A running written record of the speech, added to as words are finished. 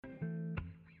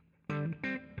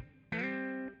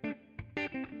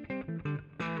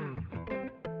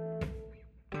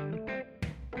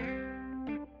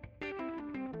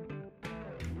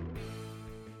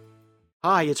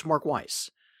Hi, it's Mark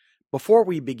Weiss. Before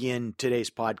we begin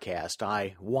today's podcast,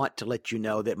 I want to let you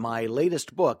know that my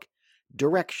latest book,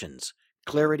 Directions,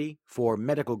 Clarity for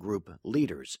Medical Group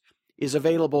Leaders, is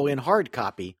available in hard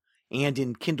copy and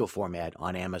in Kindle format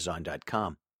on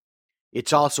Amazon.com.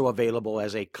 It's also available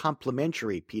as a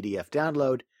complimentary PDF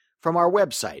download from our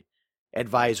website,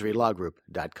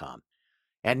 advisorylawgroup.com.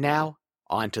 And now,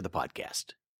 on to the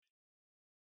podcast.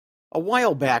 A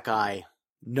while back, I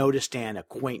noticed an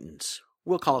acquaintance,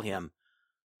 we'll call him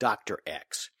Dr.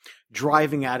 X,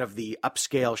 driving out of the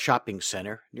upscale shopping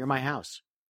center near my house.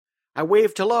 I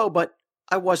waved hello, but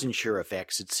I wasn't sure if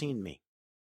X had seen me.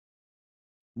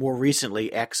 More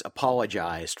recently, X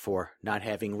apologized for not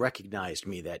having recognized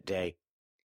me that day.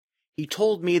 He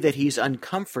told me that he's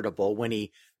uncomfortable when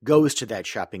he goes to that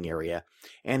shopping area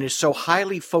and is so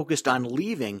highly focused on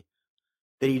leaving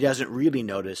that he doesn't really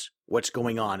notice what's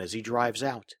going on as he drives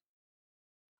out.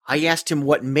 I asked him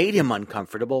what made him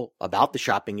uncomfortable about the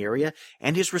shopping area,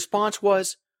 and his response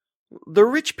was, the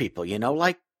rich people,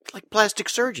 like plastic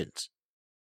surgeons.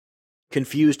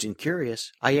 Confused and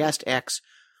curious, I asked X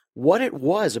what it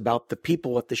was about the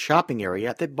people at the shopping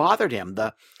area that bothered him.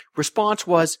 The response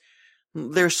was,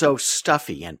 they're so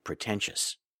stuffy and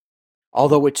pretentious.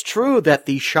 Although it's true that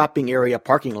the shopping area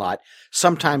parking lot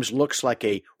sometimes looks like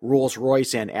a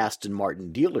Rolls-Royce and Aston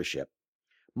Martin dealership,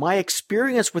 my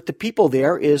experience with the people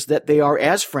there is that they are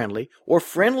as friendly or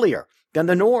friendlier than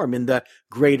the norm in the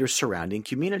greater surrounding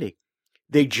community.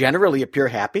 They generally appear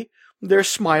happy, they're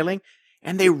smiling,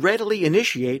 and they readily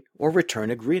initiate or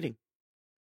return a greeting.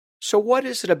 So what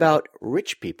is it about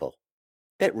rich people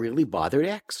that really bothered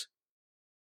X?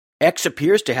 X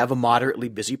appears to have a moderately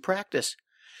busy practice,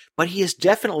 but he is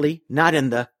definitely not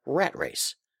in the rat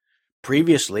race.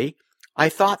 Previously, I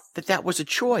thought that was a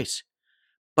choice.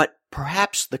 But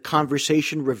perhaps the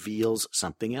conversation reveals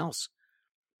something else,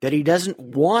 that he doesn't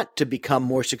want to become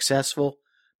more successful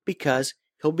because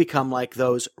he'll become like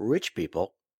those rich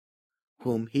people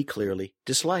whom he clearly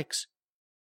dislikes.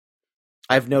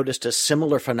 I've noticed a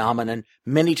similar phenomenon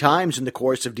many times in the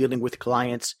course of dealing with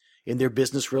clients in their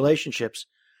business relationships.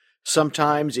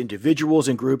 Sometimes individuals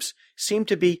and groups seem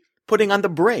to be putting on the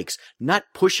brakes, not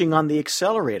pushing on the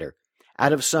accelerator,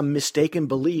 out of some mistaken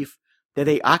belief that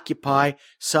they occupy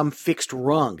some fixed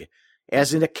rung,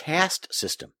 as in a caste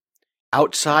system,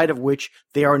 outside of which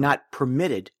they are not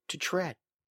permitted to tread.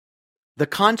 The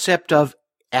concept of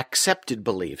accepted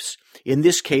beliefs, in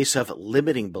this case of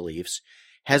limiting beliefs,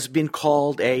 has been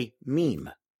called a meme.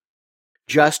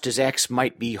 Just as X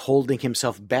might be holding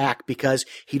himself back because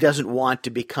he doesn't want to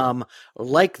become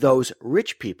like those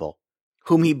rich people,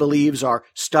 whom he believes are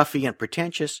stuffy and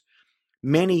pretentious,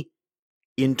 many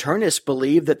internists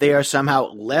believe that they are somehow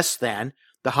less than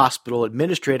the hospital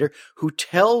administrator who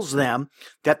tells them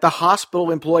that the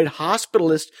hospital-employed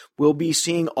hospitalist will be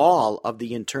seeing all of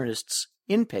the internist's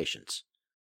inpatients.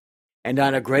 And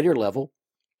on a greater level,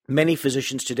 many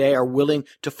physicians today are willing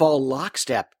to fall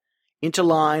lockstep into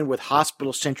line with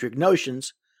hospital-centric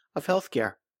notions of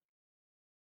healthcare.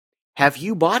 Have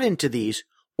you bought into these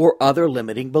or other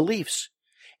limiting beliefs?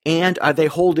 And are they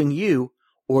holding you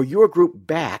or your group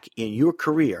back in your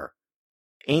career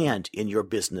and in your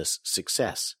business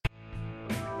success?